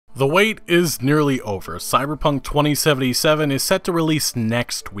The wait is nearly over. Cyberpunk 2077 is set to release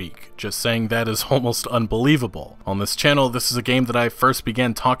next week. Just saying that is almost unbelievable. On this channel, this is a game that I first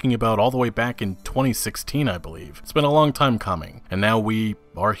began talking about all the way back in 2016, I believe. It's been a long time coming, and now we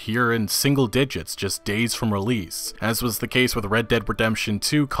are here in single digits, just days from release. As was the case with Red Dead Redemption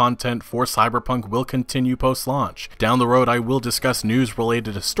 2, content for Cyberpunk will continue post-launch. Down the road, I will discuss news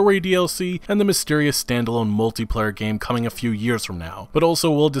related to story DLC and the mysterious standalone multiplayer game coming a few years from now, but also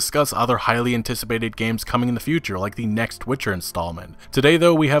we'll discuss other highly anticipated games coming in the future, like the next Witcher installment. Today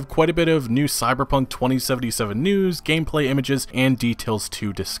though, we have quite a bit of new Cyberpunk 2077 news, gameplay images, and details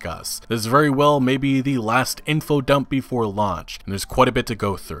to discuss. This is very well maybe the last info dump before launch, and there's quite a bit to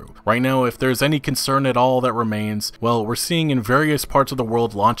go through. Right now, if there's any concern at all that remains, well, we're seeing in various parts of the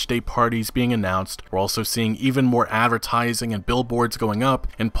world launch day parties being announced. We're also seeing even more advertising and billboards going up.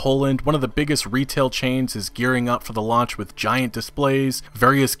 In Poland, one of the biggest retail chains is gearing up for the launch with giant displays.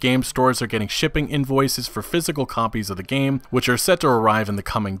 Various game stores are getting shipping invoices for physical copies of the game, which are set to arrive in the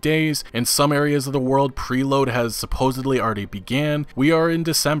coming days. In some areas of the world, preload has supposedly already began. We are in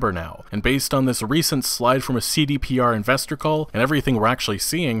December now, and based on this recent slide from a CDPR investor call and everything we're actually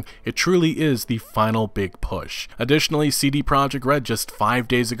seeing, it truly is the final big push. Additionally, CD Projekt Red just 5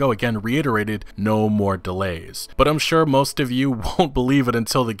 days ago again reiterated no more delays. But I'm sure most of you won't believe it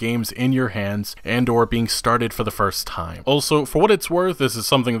until the game's in your hands and or being started for the first time. Also, for what it's worth, this is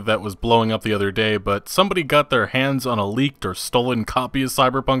something that was blowing up the other day, but somebody got their hands on a leaked or stolen copy of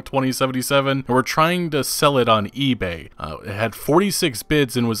Cyberpunk 2077 and were trying to sell it on eBay. It had 46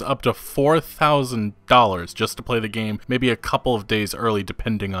 bids and was up to $4,000 just to play the game, maybe a couple of days early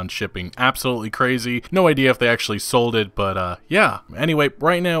depending on shipping. Absolutely crazy. No idea if they actually sold it, but yeah. Anyway,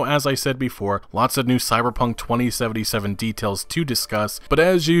 right now, as I said before, lots of new Cyberpunk 2077 details to discuss, but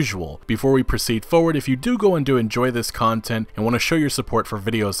as usual, before we proceed forward, if you do go and do enjoy this content and want to show your support for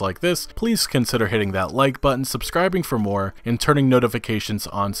videos like this, please consider hitting that like button, subscribing for more, and turning notifications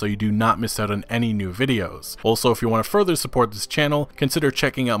on so you do not miss out on any new videos. Also, if you want to further support this channel, consider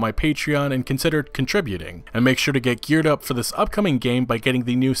checking out my Patreon and consider contributing. And make sure to get geared up for this upcoming game by getting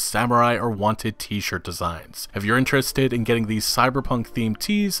the new Samurai or Wanted t-shirt designs. If you're interested in getting these Cyberpunk themed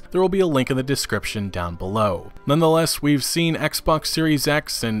tees, there will be a link in the description down below. Nonetheless, we've seen Xbox Series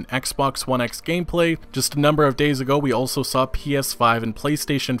X and Xbox One X gameplay. Just a number of days ago, we also saw PS5 and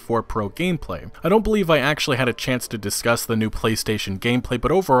PlayStation 4 Pro gameplay. I don't believe I actually had a chance to discuss the new PlayStation gameplay,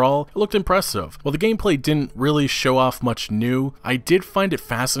 but overall, it looked impressive. While the gameplay didn't really show off much new, I did find it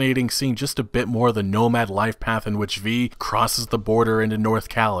fascinating seeing just a bit more of the nomad life path in which V crosses the border into North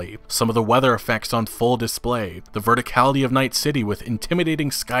Cali, some of the weather effects on full display, the verticality of Night City with intimidating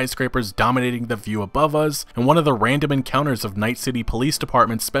skyscrapers dominating the view above us, and one of the random encounters of Night City Police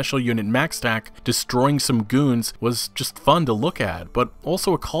Department Special Unit Maxtac destroying some goons was just fun to look at, but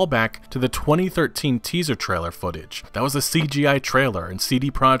also a callback to the 2013 teaser trailer footage. That was a CGI trailer, and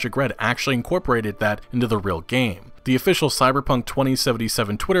CD Projekt Red actually incorporated that into the real game. The official Cyberpunk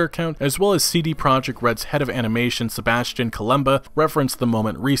 2077 Twitter account, as well as CD Projekt Red's head of animation Sebastian Kalemba, referenced the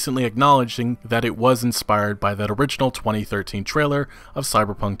moment recently, acknowledging that it was inspired by that original 2013 trailer of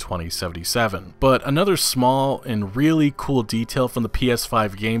Cyberpunk 2077. But another small and really cool detail from the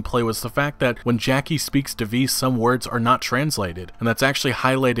PS5 gameplay was the fact that when Jackie speaks to V, some words are not translated, and that's actually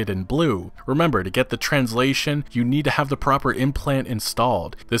highlighted in blue. Remember, to get the translation, you need to have the proper implant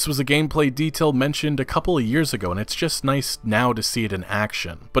installed. This was a gameplay detail mentioned a couple of years ago, and it's just nice now to see it in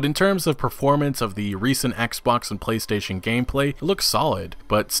action. But in terms of performance of the recent Xbox and PlayStation gameplay, it looks solid,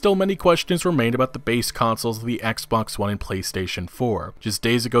 but still many questions remain about the base consoles of the Xbox One and PlayStation 4. Just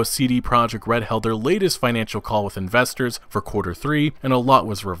days ago, CD Projekt Red held their latest financial call with investors for Q3, and a lot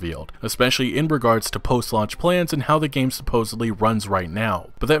was revealed, especially in regards to post-launch plans and how the game supposedly runs right now.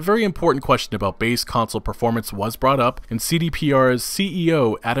 But that very important question about base console performance was brought up, and CDPR's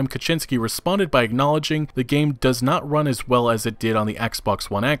CEO Adam Kaczynski responded by acknowledging the game does not run as well as it did on the Xbox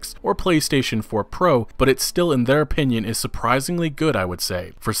One X or PlayStation 4 Pro, but it still, in their opinion, is surprisingly good, I would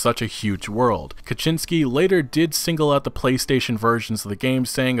say, for such a huge world. Kaczynski later did single out the PlayStation versions of the game,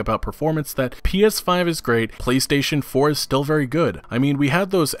 saying about performance that PS5 is great, PlayStation 4 is still very good. I mean, we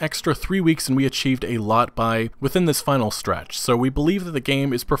had those extra 3 weeks and we achieved a lot within this final stretch, so we believe that the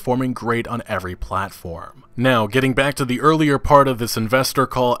game is performing great on every platform. Now, getting back to the earlier part of this investor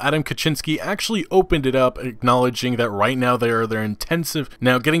call, Adam Kaczynski actually opened it up, acknowledging acknowledging that right now they are their intensive...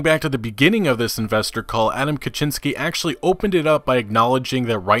 Now, getting back to the beginning of this investor call, Adam Kaczynski actually opened it up by acknowledging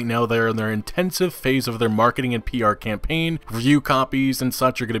that right now they are in their intensive phase of their marketing and PR campaign. Review copies and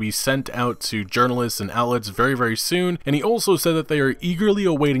such are going to be sent out to journalists and outlets very, very soon, and he also said that they are eagerly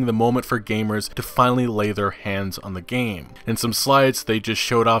awaiting the moment for gamers to finally lay their hands on the game. In some slides, they just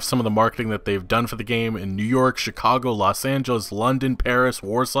showed off some of the marketing that they've done for the game in New York, Chicago, Los Angeles, London, Paris,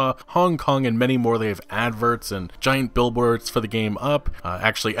 Warsaw, Hong Kong, and many more. They have adverts and giant billboards for the game up.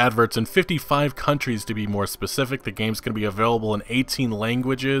 Actually, adverts in 55 countries to be more specific. The game's going to be available in 18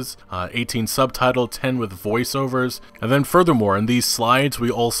 languages, 18 subtitled, 10 with voiceovers. And then furthermore, in these slides, we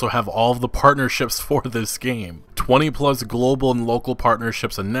also have all of the partnerships for this game. 20 plus global and local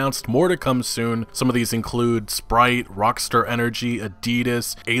partnerships announced, more to come soon. Some of these include Sprite, Rockstar Energy,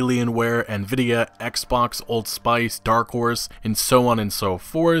 Adidas, Alienware, Nvidia, Xbox, Old Spice, Dark Horse, and so on and so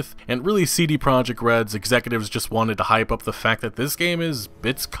forth. And really, CD Projekt Red's executives just wanted to hype up the fact that this game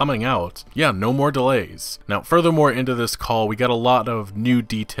it's coming out. Yeah, no more delays. Now, furthermore, into this call, we got a lot of new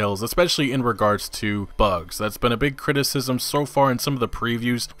details, especially in regards to bugs. That's been a big criticism so far in some of the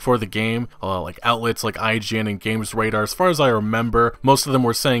previews for the game, like outlets like IGN and Games Radar. As far as I remember, most of them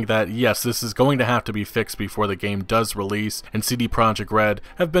were saying that yes, this is going to have to be fixed before the game does release, and CD Projekt Red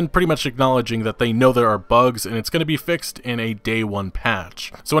have been pretty much acknowledging that they know there are bugs and it's going to be fixed in a day one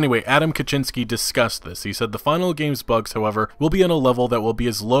patch. So anyway, Adam Kaczynski discussed this. He said the final game's bugs, however, will be on a level that will be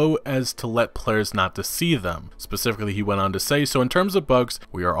as low as to let players not to see them. Specifically, he went on to say, so in terms of bugs,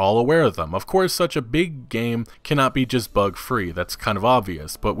 we are all aware of them. Of course, such a big game cannot be just bug free, that's kind of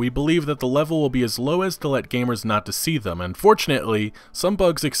obvious, but we believe that the level will be as low as to let gamers not to see them. And fortunately, some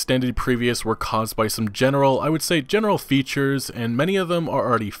bugs extended previous were caused by some I would say general features, and many of them are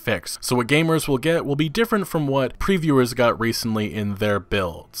already fixed. So what gamers will get will be different from what previewers got recently in their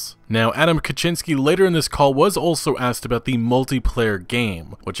builds. Now, Adam Kaczynski later in this call was also asked about the multiplayer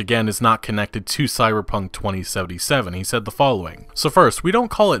game, which again is not connected to Cyberpunk 2077. He said the following. So first, we don't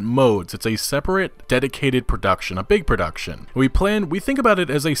call it modes, it's a separate, dedicated production, a big production. We think about it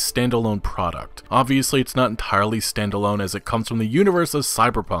as a standalone product. Obviously, it's not entirely standalone as it comes from the universe of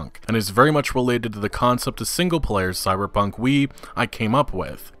Cyberpunk, and is very much related to the concept of single-player Cyberpunk I came up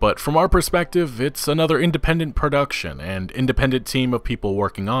with. But from our perspective, it's another independent production, and independent team of people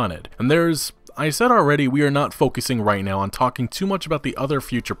working on it. And I said already, we are not focusing right now on talking too much about the other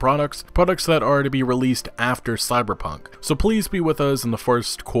future products that are to be released after Cyberpunk. So please be with us in the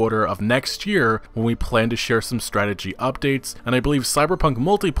first quarter of next year when we plan to share some strategy updates, and I believe Cyberpunk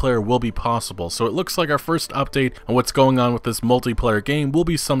multiplayer will be possible. So it looks like our first update on what's going on with this multiplayer game will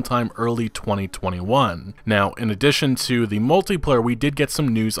be sometime early 2021. Now, in addition to the multiplayer, we did get some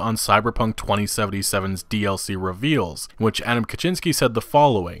news on Cyberpunk 2077's DLC reveals, in which Adam Kaczynski said the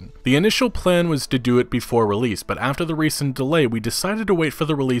following. The initial plan was to do it before release, but after the recent delay, we decided to wait for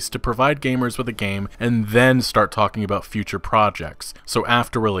the release to provide gamers with a game and then start talking about future projects. So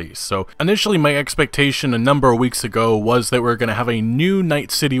after release. So initially my expectation a number of weeks ago was that we were going to have a new Night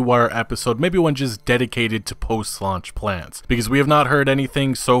City Wire episode, maybe one just dedicated to post-launch plans, because we have not heard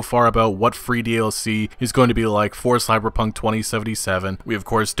anything so far about what free DLC is going to be like for Cyberpunk 2077. We of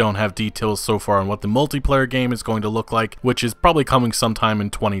course don't have details so far on what the multiplayer game is going to look like, which is probably coming sometime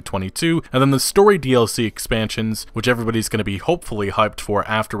in 2022, and then the story DLC expansions, which everybody's going to be hopefully hyped for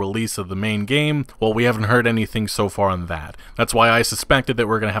after release of the main game. Well, we haven't heard anything so far on that. That's why I suspected that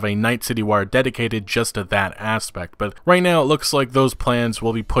we're going to have a Night City Wire dedicated just to that aspect, but right now it looks like those plans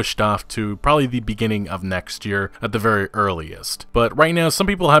will be pushed off to probably the beginning of next year at the very earliest. But right now some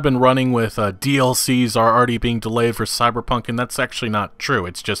people have been running with DLCs are already being delayed for Cyberpunk, and that's actually not true.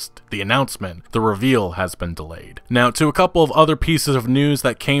 It's just the announcement. The reveal has been delayed. Now, to a couple of other pieces of news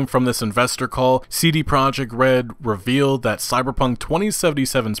that came from this investor call, CD Projekt Red revealed that Cyberpunk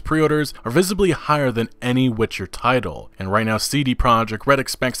 2077's pre-orders are visibly higher than any Witcher title, and right now CD Projekt Red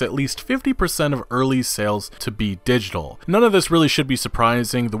expects at least 50% of early sales to be digital. None of this really should be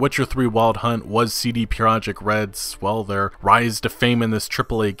surprising. The Witcher 3 Wild Hunt was CD Projekt Red's, well, their rise to fame in this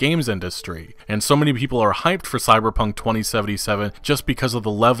AAA games industry, and so many people are hyped for Cyberpunk 2077 just because of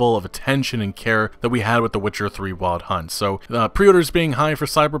the level of attention and care that we had with The Witcher 3 Wild Hunt. So pre-orders being high for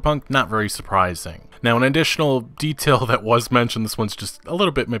Cyberpunk, not very surprising. Now, an additional detail that was mentioned, this one's just a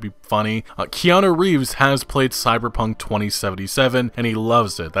little bit maybe funny. Keanu Reeves has played Cyberpunk 2077, and he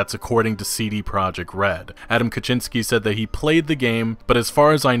loves it. That's according to CD Projekt Red. Adam Kaczynski said that he played the game, but as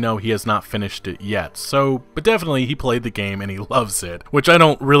far as I know, he has not finished it yet. But definitely he played the game and he loves it, which I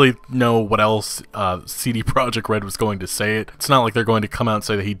don't really know what else CD Projekt Red was going to say it. It's not like they're going to come out and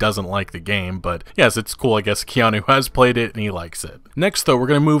say that he doesn't like the game, but yes, it's cool. I guess Keanu has played it and he likes it. Next, though, we're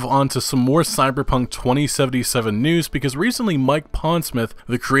going to move on to some more Cyberpunk 2077 news because recently Mike Pondsmith,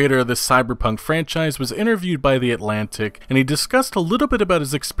 the creator of the Cyberpunk franchise, was interviewed by The Atlantic, and he discussed a little bit about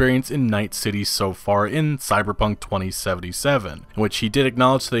his experience in Night City so far in Cyberpunk 2077, in which he did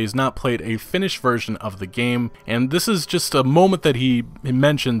acknowledge that he's not played a finished version of the game, and this is just a moment that he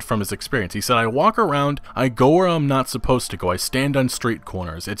mentioned from his experience. He said, "I walk around, I go where I'm not supposed to go, I stand on street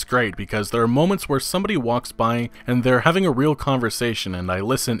corners. It's great because there are moments where somebody walks by and they're having a real conversation and I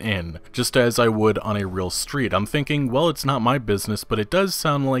listen in, just as I would on a real street. I'm thinking, well, it's not my business, but it does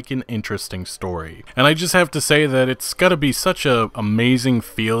sound like an interesting story." And I just have to say that it's gotta be such an amazing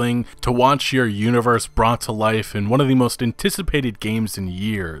feeling to watch your universe brought to life in one of the most anticipated games in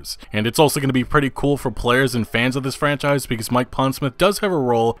years. And it's also gonna be pretty cool for players and fans of this franchise because Mike Pondsmith does have a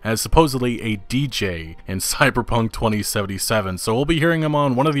role as supposedly a DJ in Cyberpunk 2077, so we'll be hearing him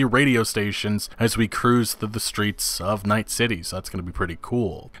on one of the radio stations as we cruise through the streets of Night City, so that's going to be pretty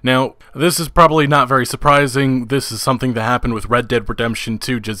cool. Now, this is probably not very surprising. This is something that happened with Red Dead Redemption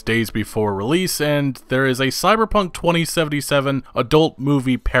 2 just days before release, and there is a Cyberpunk 2077 adult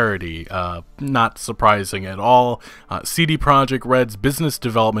movie parody. Not surprising at all. CD Projekt Red's business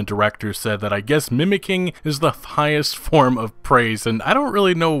development director said that I guess mimicking is the highest form of praise, and I don't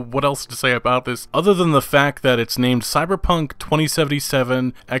really know what else to say about this other than the fact that it's named Cyberpunk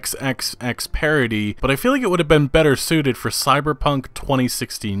 2077 XXX parody, but I feel like it would have been better suited for Cyberpunk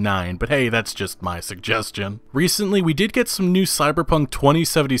 2069, but hey, that's just my suggestion. Recently, we did get some new Cyberpunk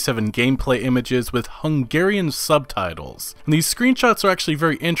 2077 gameplay images with Hungarian subtitles, and these screenshots are actually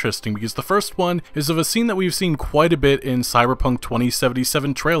very interesting because the first one is of a scene that we've seen quite a bit in Cyberpunk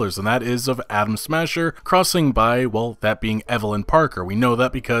 2077 trailers, and that is of Adam Smasher crossing by, well, that being Evelyn Parker. We know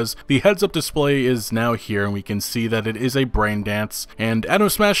that because the heads-up display is now here, and we can see that it is a brain dance, and Adam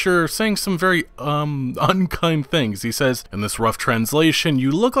Smasher saying some very, unkind things. He says, in this rough translation,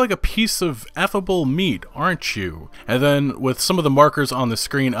 "You look like a piece of affable meat, aren't you?" And then, with some of the markers on the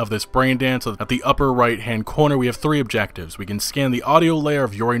screen of this brain dance, at the upper right-hand corner, we have three objectives. We can scan the audio layer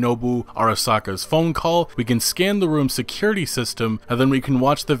of Yorinobu Arasaka's phone call, we can scan the room's security system, and then we can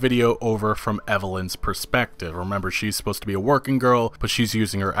watch the video over from Evelyn's perspective. Remember, she's supposed to be a working girl, but she's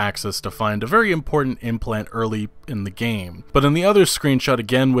using her access to find a very important implant early in the game. But in the other screenshot,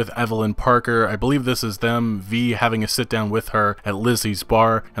 again with Evelyn Parker, I believe this is them, V having a sit down with her at Lizzie's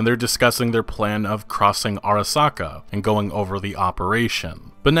bar, and they're discussing their plan of crossing Arasaka and going over the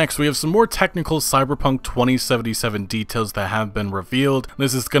operation. But next, we have some more technical Cyberpunk 2077 details that have been revealed.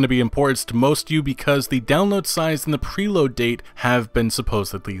 This is going to be important to most of you because the download size and the preload date have been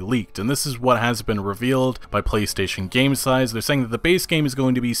supposedly leaked, and this is what has been revealed by PlayStation Game Size. They're saying that the base game is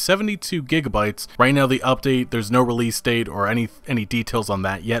going to be 72 gigabytes. Right now, the update, there's no release date or any details on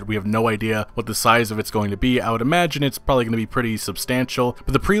that yet. We have no idea what the size of it's going to be. I would imagine it's probably going to be pretty substantial,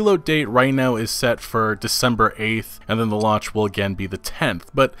 but the preload date right now is set for December 8th, and then the launch will again be the 10th.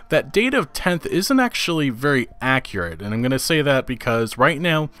 But that date of 10th isn't actually very accurate, and I'm going to say that because right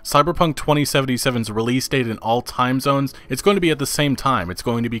now, Cyberpunk 2077's release date in all time zones, it's going to be at the same time. It's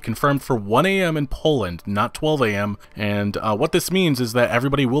going to be confirmed for 1 a.m. in Poland, not 12 a.m., and what this means is that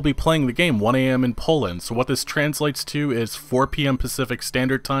everybody will be playing the game 1 a.m. in Poland, so what this translates to is 4 p.m. Pacific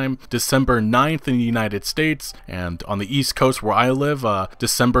Standard Time, December 9th in the United States, and on the East Coast where I live,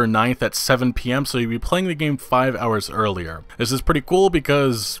 December 9th at 7 p.m., so you'll be playing the game 5 hours earlier. This is pretty cool because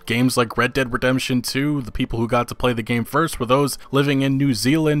games like Red Dead Redemption 2, the people who got to play the game first were those living in New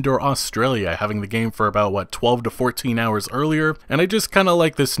Zealand or Australia, having the game for about, 12 to 14 hours earlier, and I just kind of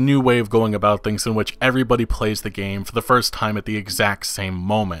like this new way of going about things in which everybody plays the game for the first time at the exact same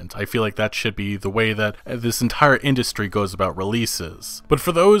moment. I feel like that should be the way that this entire industry goes about releases. But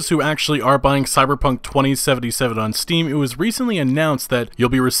for those who actually are buying Cyberpunk 2077 on Steam, it was recently announced that you'll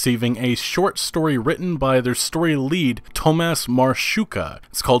be receiving a short story written by their story lead, Tomas Marshuka.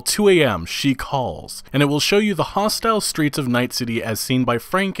 It's called 2 a.m. She Calls, and it will show you the hostile streets of Night City as seen by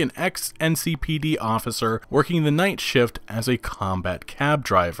Frank, an ex-NCPD officer working the night shift as a combat cab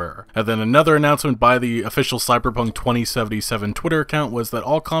driver. And then another announcement by the official Cyberpunk 2077 Twitter account was that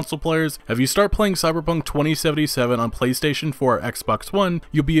all console players, if you start playing Cyberpunk 2077 on PlayStation 4 or Xbox One,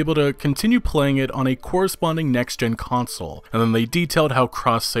 you'll be able to continue playing it on a corresponding next-gen console. And then they detailed how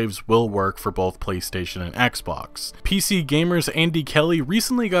cross-saves will work for both PlayStation and Xbox. PC gamers Andy Kelly Badausky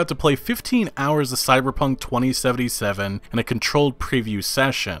recently got to play 15 hours of Cyberpunk 2077 in a controlled preview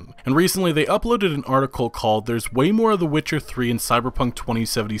session, and recently they uploaded an article called "There's way more of The Witcher 3 in Cyberpunk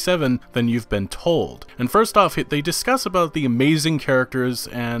 2077 than you've been told." And first off, they discuss about the amazing characters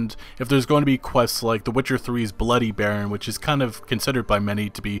and if there's going to be quests like The Witcher 3's Bloody Baron, which is kind of considered by many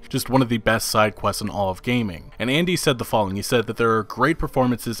to be just one of the best side quests in all of gaming. And Andy said the following, he said that there are great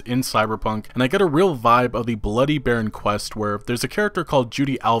performances in Cyberpunk, and I get a real vibe of the Bloody Baron quest where there's a character called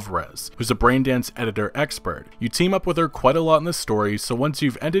Judy Alvarez, who's a braindance editor expert. You team up with her quite a lot in the story, so once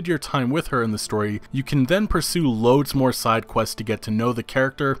you've ended your time with her in the story, you can then pursue loads more side quests to get to know the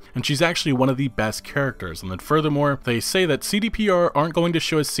character, and she's actually one of the best characters. And then furthermore, they say that CDPR aren't going to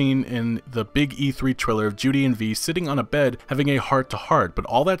show a scene in the big E3 trailer of Judy and V sitting on a bed having a heart-to-heart, but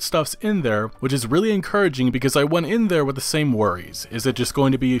all that stuff's in there, which is really encouraging because I went in there with the same worries. Is it just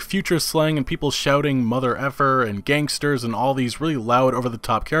going to be future slang and people shouting mother effer and gangsters and all these really loud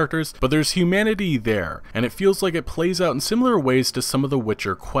over-the-top characters? But there's humanity there, and it feels like it plays out in similar ways to some of the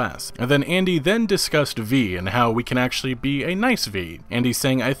Witcher quests. And then Andy then discussed V and how we can actually be a nice V. Andy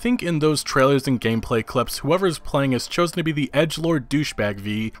saying, I think in those trailers and gameplay clips, whoever's playing has chosen to be the edgelord douchebag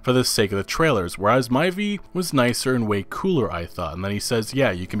V for the sake of the trailers, whereas my V was nicer and way cooler, I thought. And then he says,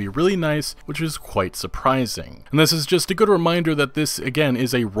 yeah, you can be really nice, which is quite surprising. And this is just a good reminder that this, again,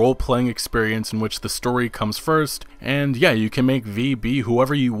 is a role-playing experience in which the story comes first, and yeah, you can make V be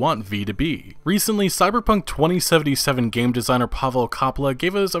whoever you want V to be. Recently, Cyberpunk 2077 game designer Pavel Kopla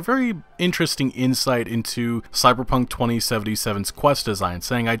gave us a very interesting insight into Cyberpunk 2077's quest design,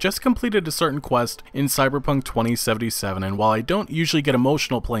 saying, I just completed a certain quest in Cyberpunk 2077, and while I don't usually get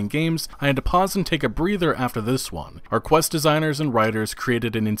emotional playing games, I had to pause and take a breather after this one. Our quest designers and writers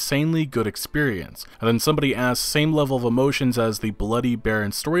created an insanely good experience. And then somebody asked, same level of emotions as the Bloody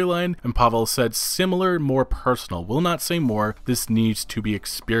Baron storyline, and Pavel said, similar, more personal. Will not say more, this needs to be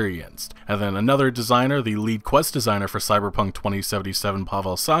experienced. And then another designer, the lead quest designer for Cyberpunk 2077,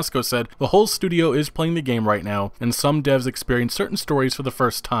 Pavel Sasko, said, the whole studio is playing the game right now, and some devs experience certain stories for the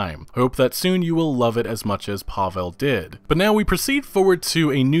first time. I hope that soon you will love it as much as Pavel did. But now we proceed forward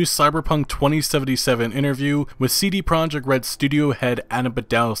to a new Cyberpunk 2077 interview with CD Projekt Red studio head Adam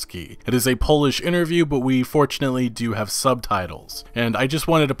Badausky. It is a Polish interview, but we fortunately do have subtitles. And I just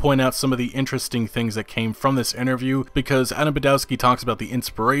wanted to point out some of the interesting things that came from this interview, because Adam Badausky talks about the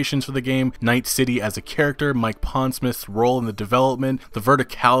inspirations for the game, Night City as a character, Mike Pondsmith's role in the development, the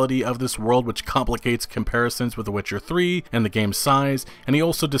verticality of this world which complicates comparisons with The Witcher 3, and the game's size, and he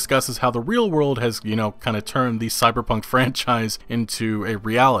also discusses how the real world has, kind of turned the Cyberpunk franchise into a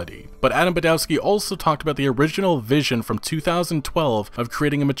reality. But Adam Badausky also talked about the original vision from 2012 of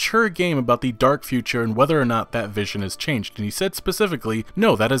creating a mature game about the dark future and whether or not that vision has changed, and he said specifically,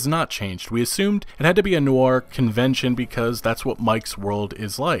 no, that has not changed. We assumed it had to be a noir convention because that's what Mike's world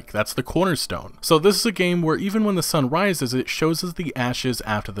is like. That's the cornerstone. So this is a game where even when the sun rises, it shows us the ashes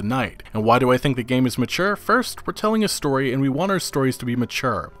after the night. And why do I think the game is mature? First, we're telling a story and we want our stories to be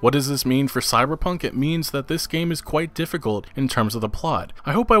mature. What does this mean for Cyberpunk? It means that this game is quite difficult in terms of the plot.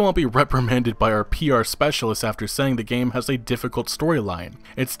 I hope I won't be reprimanded by our PR specialist after saying the game has a difficult storyline.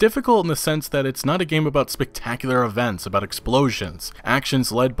 It's difficult in the sense that it's not a game about spectacular events, about explosions,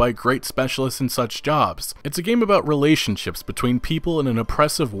 actions led by great specialists in such jobs. It's a game about relationships between people in an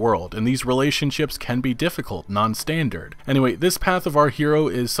oppressive world, and these relationships can be difficult, non-standard. Anyway, this path of our hero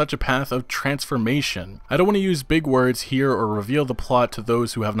is such a path of transformation. I don't want to use big words here or reveal the plot to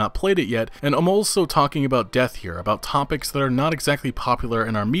those who have not played it yet, and I'm also talking about death here, about topics that are not exactly popular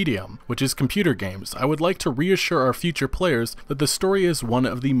in our medium, which is computer games. I would like to reassure our future players that the story is one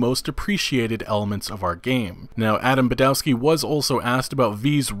of the most appreciated elements of our game. Now, Adam Badausky was also asked about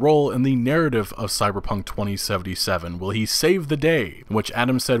V's role in the narrative of Cyberpunk 2077. Will he save the day? In which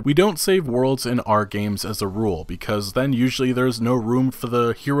Adam said, we don't save worlds in our games as a rule, because then usually there's no room for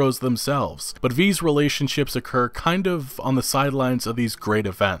the heroes themselves. But V's relationships occur kind of on the sidelines of these great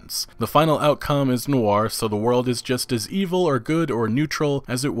events. The final outcome is noir, so the world is just as evil or good or neutral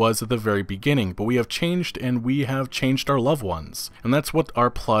as it was at the very beginning, but we have changed and we have changed our loved ones. And that's what our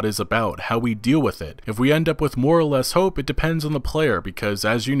plot is about, how we deal with it. If we end up with more or less hope, it depends on the player, because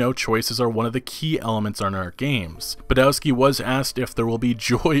as you know, choices are one of the key elements in our games. Badausky was asked if there will be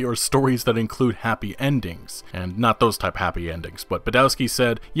joy or stories that include happy endings, and not those type happy endings, but Badausky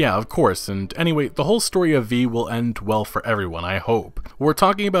said, yeah, of course, and anyway, the whole story of V will end well for everyone, I hope. What we're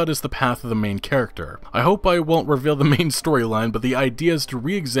talking about is the path of the main character. I hope I won't reveal the main storyline, but the idea is to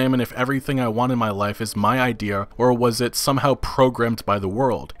re-examine if everything I want in my life is my idea, or was it somehow programmed by the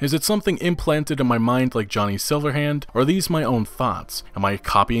world? Is it something implanted in my mind like Johnny Silverhand, or are these my own thoughts? Am I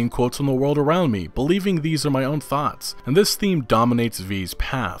copying quotes from the world around me, believing these are my own thoughts? And this this theme dominates V's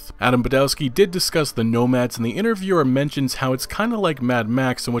path. Adam Badowski did discuss the nomads, and the interviewer mentions how it's kinda like Mad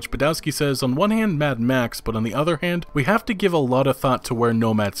Max, in which Badowski says, on one hand Mad Max, but on the other hand, we have to give a lot of thought to where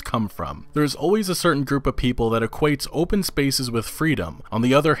nomads come from. There's always a certain group of people that equates open spaces with freedom. On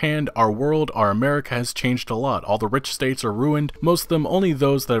the other hand, our world, our America has changed a lot. All the rich states are ruined, most of them only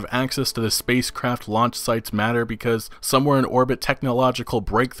those that have access to the spacecraft launch sites matter because somewhere in orbit technological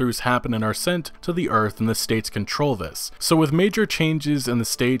breakthroughs happen and are sent to the Earth, and the states control this. So with major changes in the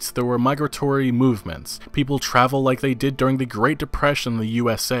states, there were migratory movements. People travel like they did during the Great Depression in the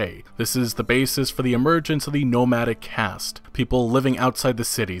USA. This is the basis for the emergence of the nomadic caste. People living outside the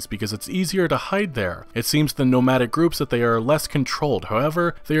cities because it's easier to hide there. It seems the nomadic groups that they are less controlled.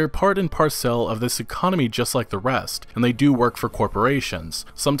 However, they are part and parcel of this economy just like the rest, and they do work for corporations.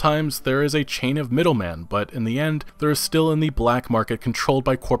 Sometimes there is a chain of middlemen, but in the end, they're still in the black market controlled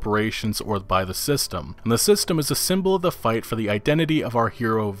by corporations or by the system. And the system is a symbol of the fight for the identity of our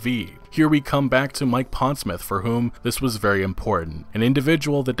hero V. Here we come back to Mike Pondsmith, for whom this was very important, an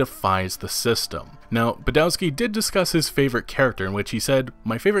individual that defies the system. Now, Badowski did discuss his favorite character, in which he said,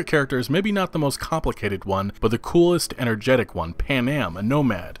 "My favorite character is maybe not the most complicated one, but the coolest, energetic one, Panam, a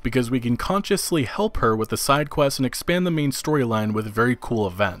nomad, because we can consciously help her with the side quests and expand the main storyline with very cool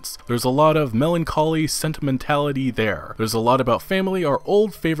events. There's a lot of melancholy, sentimentality there. There's a lot about family, our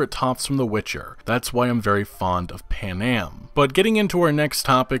old favorite tops from The Witcher. That's why I'm very fond of Panam." But getting into our next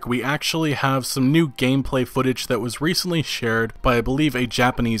topic, we actually have some new gameplay footage that was recently shared by, I believe, a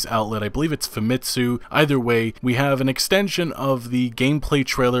Japanese outlet. I believe it's Famitsu. Either way, we have an extension of the gameplay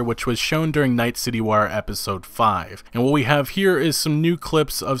trailer which was shown during Night City Wire episode 5. And what we have here is some new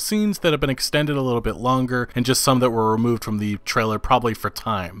clips of scenes that have been extended a little bit longer, and just some that were removed from the trailer probably for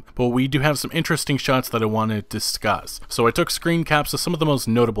time. But we do have some interesting shots that I want to discuss. So I took screen caps of some of the most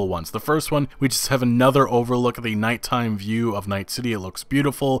notable ones. The first one, we just have another overlook of the nighttime view of Night City. It looks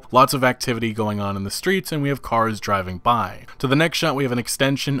beautiful, lots of activity going on in the streets, and we have cars driving by. To the next shot, we have an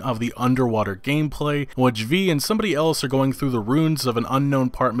extension of the underwater gameplay, in which V and somebody else are going through the ruins of an unknown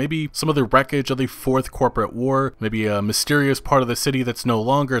part, maybe some of the wreckage of the Fourth Corporate War, maybe a mysterious part of the city that's no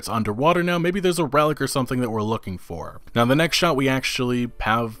longer, it's underwater now, maybe there's a relic or something that we're looking for. Now the next shot, we actually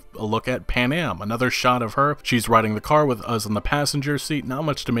have a look at Panam, another shot of her. She's riding the car with us in the passenger seat. Not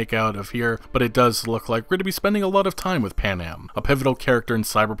much to make out of here, but it does look like we're going to be spending a lot of time with Panam, a pivotal character in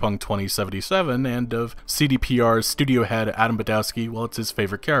Cyberpunk 2077 and of CDPR's studio head Adam Badowski, well, it's his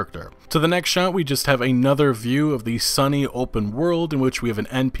favorite character. To the next shot, we just have another view of the sunny open world in which we have an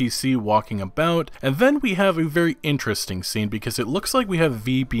NPC walking about, and then we have a very interesting scene because it looks like we have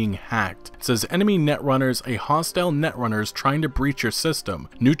V being hacked. It says, "Enemy netrunners, a hostile netrunner is trying to breach your system.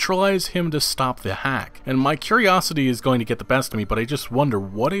 Neutralize him to stop the hack." And my curiosity is going to get the best of me, but I just wonder,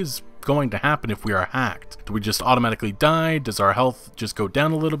 what is going to happen if we are hacked? Do we just automatically die? Does our health just go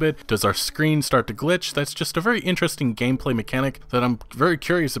down a little bit? Does our screen start to glitch? That's just a very interesting gameplay mechanic that I'm very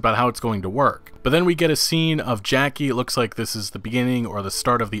curious about how it's going to work. But then we get a scene of Jackie. It looks like this is the beginning or the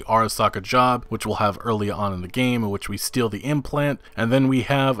start of the Arasaka job, which we'll have early on in the game, in which we steal the implant. And then we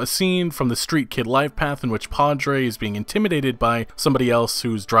have a scene from the Street Kid life path in which Padre is being intimidated by somebody else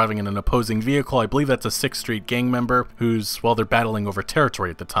who's driving in an opposing vehicle. I believe that's a 6th Street gang member who's, well, they're battling over territory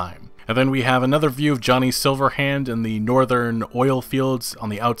at the time. And then we have another view of Johnny Silverhand in the northern oil fields on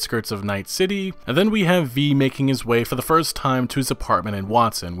the outskirts of Night City. And then we have V making his way for the first time to his apartment in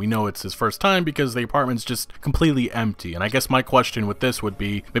Watson. We know it's his first time because the apartment's just completely empty. And I guess my question with this would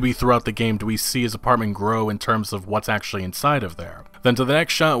be, maybe throughout the game, do we see his apartment grow in terms of what's actually inside of there? Then to the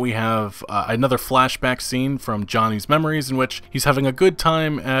next shot, we have another flashback scene from Johnny's memories in which he's having a good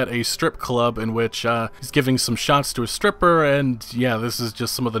time at a strip club in which he's giving some shots to a stripper, and yeah, this is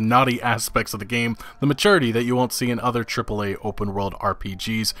just some of the naughty aspects of the game, the maturity that you won't see in other AAA open world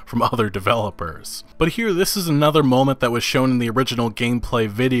RPGs from other developers. But here, this is another moment that was shown in the original gameplay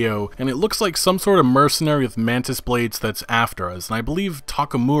video, and it looks like some sort of mercenary with mantis blades that's after us, and I believe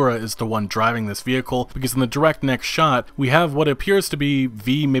Takamura is the one driving this vehicle, because in the direct next shot, we have what appears to be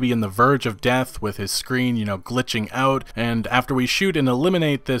V maybe in the verge of death with his screen, glitching out, and after we shoot and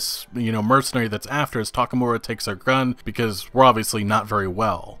eliminate this, mercenary that's after us, Takamura takes our gun because we're obviously not very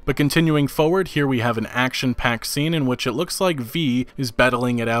well. But continuing forward, here we have an action-packed scene in which it looks like V is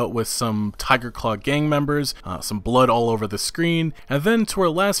battling it out with some Tiger Claw gang members, some blood all over the screen, and then to our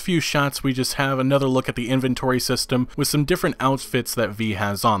last few shots, we just have another look at the inventory system with some different outfits that V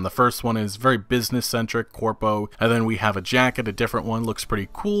has on. The first one is very business-centric, corpo, and then we have a jacket, a different different one, looks pretty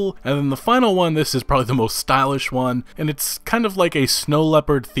cool. And then the final one, this is probably the most stylish one, and it's kind of like a snow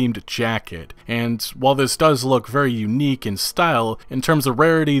leopard themed jacket. And while this does look very unique in style, in terms of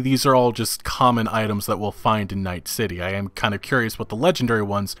rarity, these are all just common items that we'll find in Night City. I am kind of curious what the legendary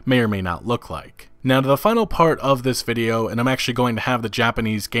ones may or may not look like. Now to the final part of this video, and I'm actually going to have the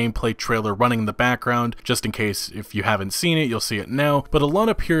Japanese gameplay trailer running in the background, just in case if you haven't seen it, you'll see it now, but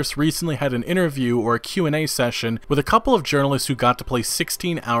Alana Pierce recently had an interview or a Q&A session with a couple of journalists who got to play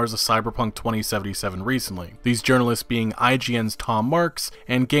 16 hours of Cyberpunk 2077 recently. These journalists being IGN's Tom Marks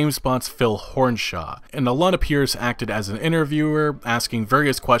and GameSpot's Phil Hornshaw. And Alana Pierce acted as an interviewer, asking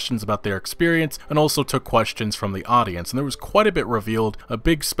various questions about their experience, and also took questions from the audience. And there was quite a bit revealed. A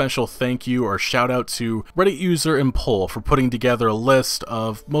big special thank you or shout out to Reddit user Impol for putting together a list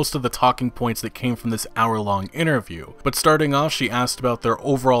of most of the talking points that came from this hour-long interview. But starting off, she asked about their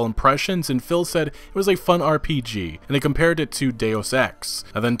overall impressions, and Phil said it was a fun RPG, and they compared it to Deus Ex.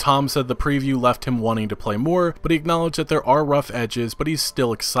 And then Tom said the preview left him wanting to play more, but he acknowledged that there are rough edges, but he's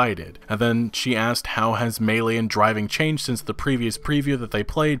still excited. And then she asked how has melee and driving changed since the previous preview that they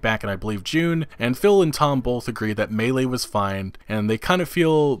played back in, I believe, June, and Phil and Tom both agreed that melee was fine, and they kind of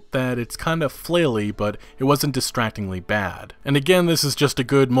feel that it's kind of flaily, but it wasn't distractingly bad. And again, this is just a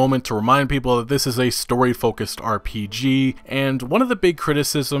good moment to remind people that this is a story-focused RPG, and one of the big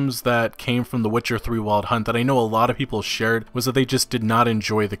criticisms that came from The Witcher 3 Wild Hunt that I know a lot of people shared was that they just did not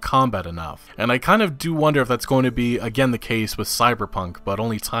enjoy the combat enough. And I kind of do wonder if that's going to be, again, the case with Cyberpunk, but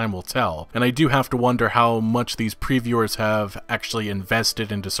only time will tell. And I do have to wonder how much these previewers have actually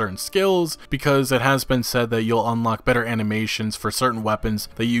invested into certain skills, because it has been said that you'll unlock better animations for certain weapons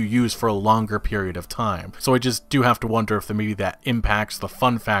that you use for a longer period of time. So I just do have to wonder if maybe that impacts the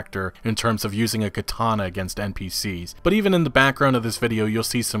fun factor in terms of using a katana against NPCs. But even in the background of this video, you'll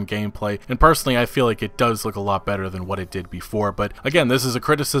see some gameplay, and personally I feel like it does look a lot better than what it did before. But again, this is a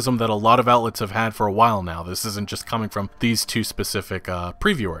criticism that a lot of outlets have had for a while now. This isn't just coming from these two specific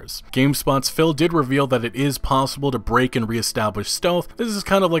previewers. GameSpot's Phil did reveal that it is possible to break and reestablish stealth. This is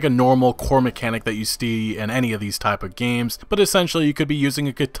kind of like a normal core mechanic that you see in any of these type of games, but essentially you could be using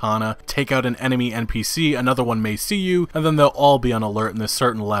a katana, take out an enemy NPC, another one may see you, and then they'll all be on alert in this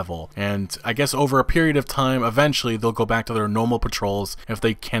certain level. And I guess over a period of time, eventually they'll go back to their normal patrols if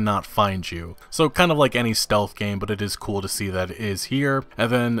they cannot find you. So kind of like any stealth game, but it is cool to see that it is here.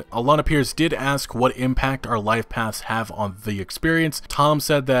 And then Alana Pierce did ask what impact our life paths have on the experience. Tom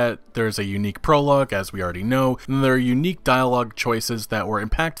said that there's a unique prologue, as we already know, and there are unique dialogue choices that were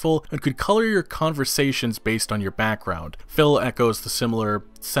impactful and could color your conversations based on your background. Phil echoes the similar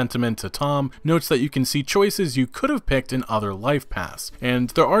sentiment to Tom, notes that you can see choices you could have picked in other life paths. And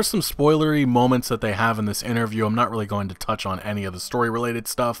there are some spoilery moments that they have in this interview. I'm not really going to touch on any of the story related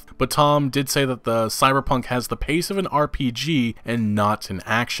stuff, but Tom did say that the Cyberpunk has the pace of an RPG and not an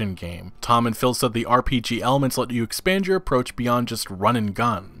action game. Tom and Phil said the RPG elements let you expand your approach beyond just run and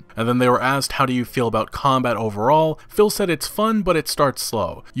gun. And then they were asked, how do you feel about combat overall? Phil said it's fun, but it starts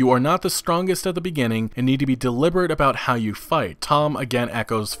slow. You are not the strongest at the beginning and need to be deliberate about how you fight. Tom again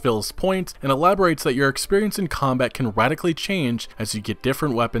echoes Phil's point and elaborates that your experience in combat can radically change as you get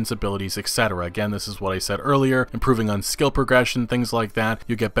different weapons, abilities, etc. Again, this is what I said earlier, improving on skill progression, things like that.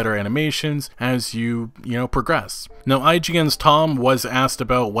 You get better animations as you progress. Now, IGN's Tom was asked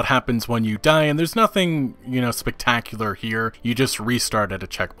about what happens when you die, and there's nothing, spectacular here. You just restart at a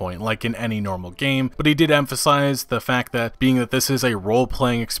checkpoint, like in any normal game, but he did emphasize the fact that being that this is a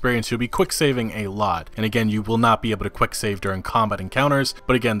role-playing experience, you'll be quick saving a lot. And again, you will not be able to quick save during combat encounters,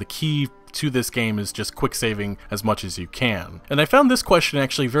 but again, the key to this game is just quick saving as much as you can. And I found this question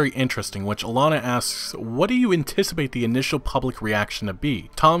actually very interesting, which Alana asks, what do you anticipate the initial public reaction to be?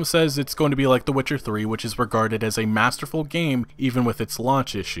 Tom says it's going to be like The Witcher 3, which is regarded as a masterful game even with its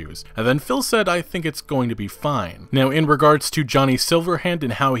launch issues. And then Phil said, I think it's going to be fine. Now, in regards to Johnny Silverhand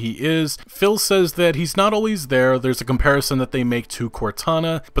and how he is, Phil says that he's not always there. There's a comparison that they make to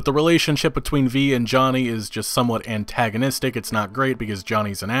Cortana, but the relationship between V and Johnny is just somewhat antagonistic. It's not great because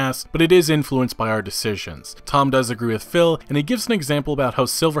Johnny's an ass, but it is influenced by our decisions. Tom does agree with Phil, and he gives an example about how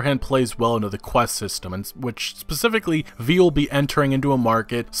Silverhand plays well into the quest system, and which specifically V will be entering into a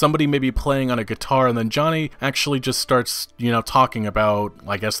market, somebody may be playing on a guitar, and then Johnny actually just starts, talking about,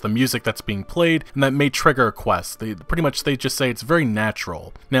 I guess, the music that's being played, and that may trigger a quest. They just say it's very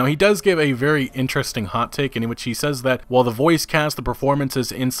natural. Now, he does give a very interesting hot take in which he says that while the voice cast, the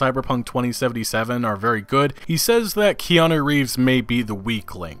performances in Cyberpunk 2077 are very good, he says that Keanu Reeves may be the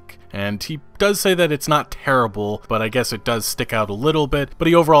weak link. and he does say that it's not terrible, but I guess it does stick out a little bit, but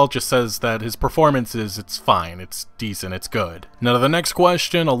he overall just says that his performance it's fine, it's decent, it's good. Now to the next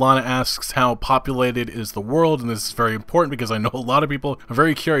question, Alana asks how populated is the world, and this is very important because I know a lot of people are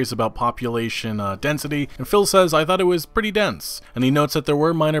very curious about population density, and Phil says, I thought it was pretty dense, and he notes that there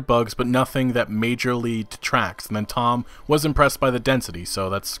were minor bugs, but nothing that majorly detracts, and then Tom was impressed by the density, so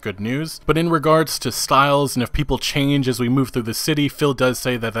that's good news. But in regards to styles and if people change as we move through the city, Phil does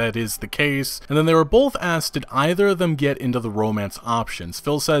say that that is the case. And then they were both asked, did either of them get into the romance options?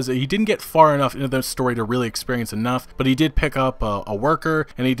 Phil says he didn't get far enough into the story to really experience enough, but he did pick up a worker,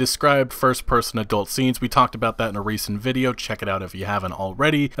 and he described first-person adult scenes. We talked about that in a recent video, check it out if you haven't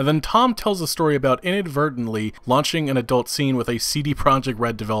already. And then Tom tells a story about inadvertently launching an adult scene with a CD Projekt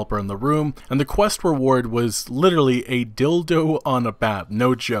Red developer in the room, and the quest reward was literally a dildo on a bat,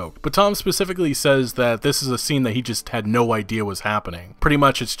 no joke. But Tom specifically says that this is a scene that he just had no idea was happening. Pretty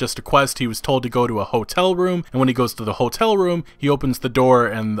much it's just a quest. He was told to go to a hotel room, and when he goes to the hotel room, he opens the door,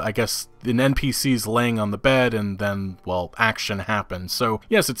 and I guess an NPC's laying on the bed, and then, well, action happens. So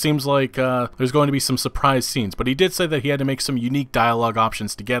yes, it seems like there's going to be some surprise scenes, but he did say that he had to make some unique dialogue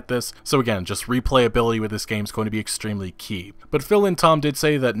options to get this. So again, just replayability with this game is going to be extremely key. But Phil and Tom did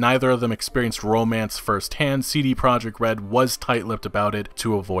say that neither of them experienced romance firsthand. CD Projekt Red was tight-lipped about it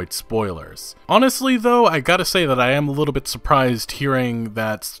to avoid spoilers. Honestly though, I gotta say that I am a little bit surprised hearing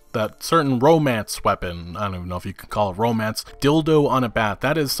that certain romance weapon, I don't even know if you can call it romance, dildo on a bat.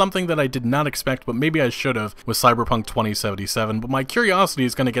 That is something that I did not expect, but maybe I should have with Cyberpunk 2077, but my curiosity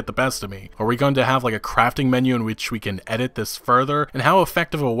is going to get the best of me. Are we going to have like a crafting menu in which we can edit this further? And how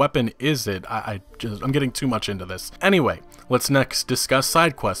effective a weapon is it? I'm getting too much into this. Anyway, let's next discuss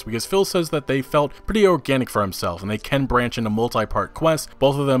side quests, because Phil says that they felt pretty organic for himself, and they can branch into multi-part quests.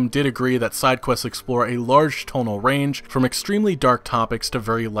 Both of them did agree that side quests explore a large tonal range, from extremely dark topics to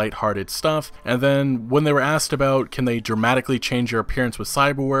very light-hearted stuff. And then when they were asked about can they dramatically change your appearance with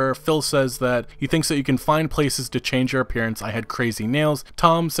cyberware, Phil says that he thinks that you can find places to change your appearance. I had crazy nails.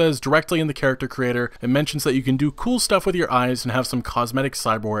 Tom says directly in the character creator, it mentions that you can do cool stuff with your eyes and have some cosmetic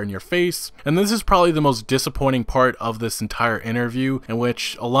cyberware in your face. And this is probably the most disappointing part of this entire interview, in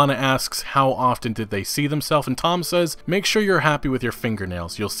which Alana asks how often did they see themselves, and Tom says make sure you're happy with your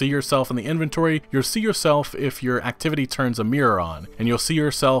fingernails. You'll see yourself in the inventory, you'll see yourself if your activity turns a mirror on, and you'll see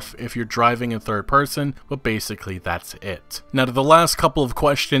yourself if you're driving in third person, but basically that's it. Now to the last couple of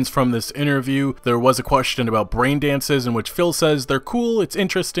questions from this interview, there was a question about brain dances, in which Phil says they're cool, it's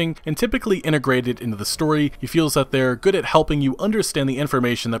interesting, and typically integrated into the story. He feels that they're good at helping you understand the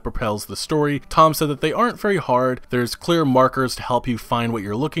information that propels the story. Tom said that they aren't very hard, there's clear markers to help you find what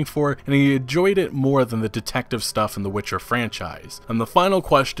you're looking for, and he enjoyed it more than the detective stuff in the Witcher franchise. And the final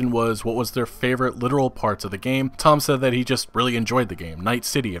question was what was their favorite literal parts of the game. Tom said that he just really enjoyed the game. Night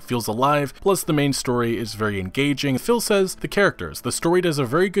City, it feels alive, plus the main story is very engaging. Phil says the characters, the story does a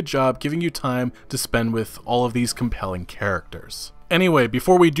very good job giving you time to spend with all of these compelling characters. Anyway,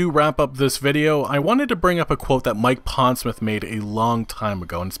 before we do wrap up this video, I wanted to bring up a quote that Mike Pondsmith made a long time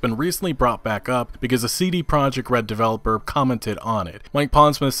ago, and it's been recently brought back up because a CD Projekt Red developer commented on it. Mike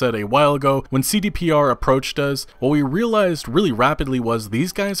Pondsmith said a while ago, when CDPR approached us, what we realized really rapidly was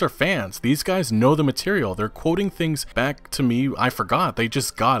these guys are fans. These guys know the material. They're quoting things back to me I forgot. They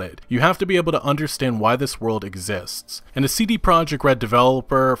just got it. You have to be able to understand why this world exists. And a CD Projekt Red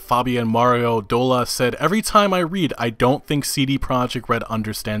developer, Fabian Mario Dola, said, every time I read, I don't think CD Projekt Red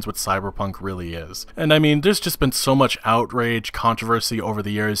understands what Cyberpunk really is. And I mean, there's just been so much outrage, controversy over the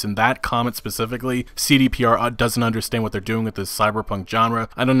years, and that comment specifically, CDPR doesn't understand what they're doing with this Cyberpunk genre.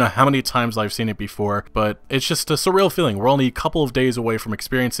 I don't know how many times I've seen it before, but it's just a surreal feeling. We're only a couple of days away from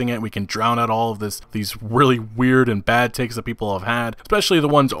experiencing it. We can drown out all of these really weird and bad takes that people have had, especially the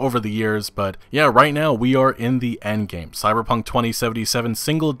ones over the years. But yeah, right now we are in the end game. Cyberpunk 2077,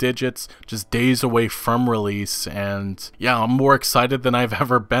 single digits, just days away from release, and yeah, I'm more excited than I've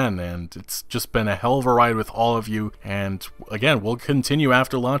ever been, and it's just been a hell of a ride with all of you. And again, we'll continue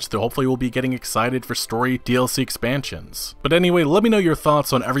after launch, so hopefully we'll be getting excited for story DLC expansions. But anyway, let me know your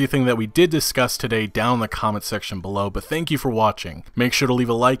thoughts on everything that we did discuss today down in the comment section below. But thank you for watching. Make sure to leave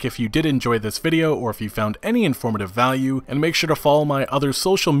a like if you did enjoy this video or if you found any informative value, and make sure to follow my other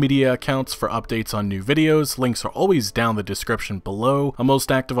social media accounts for updates on new videos. Links are always down in the description below. I'm most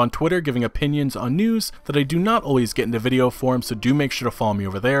active on Twitter, giving opinions on news that I do not always get into video form, so do make sure to follow me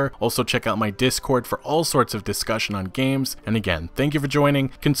over there. Also check out my Discord for all sorts of discussion on games. And again, thank you for joining.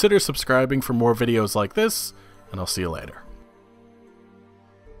 Consider subscribing for more videos like this, and I'll see you later.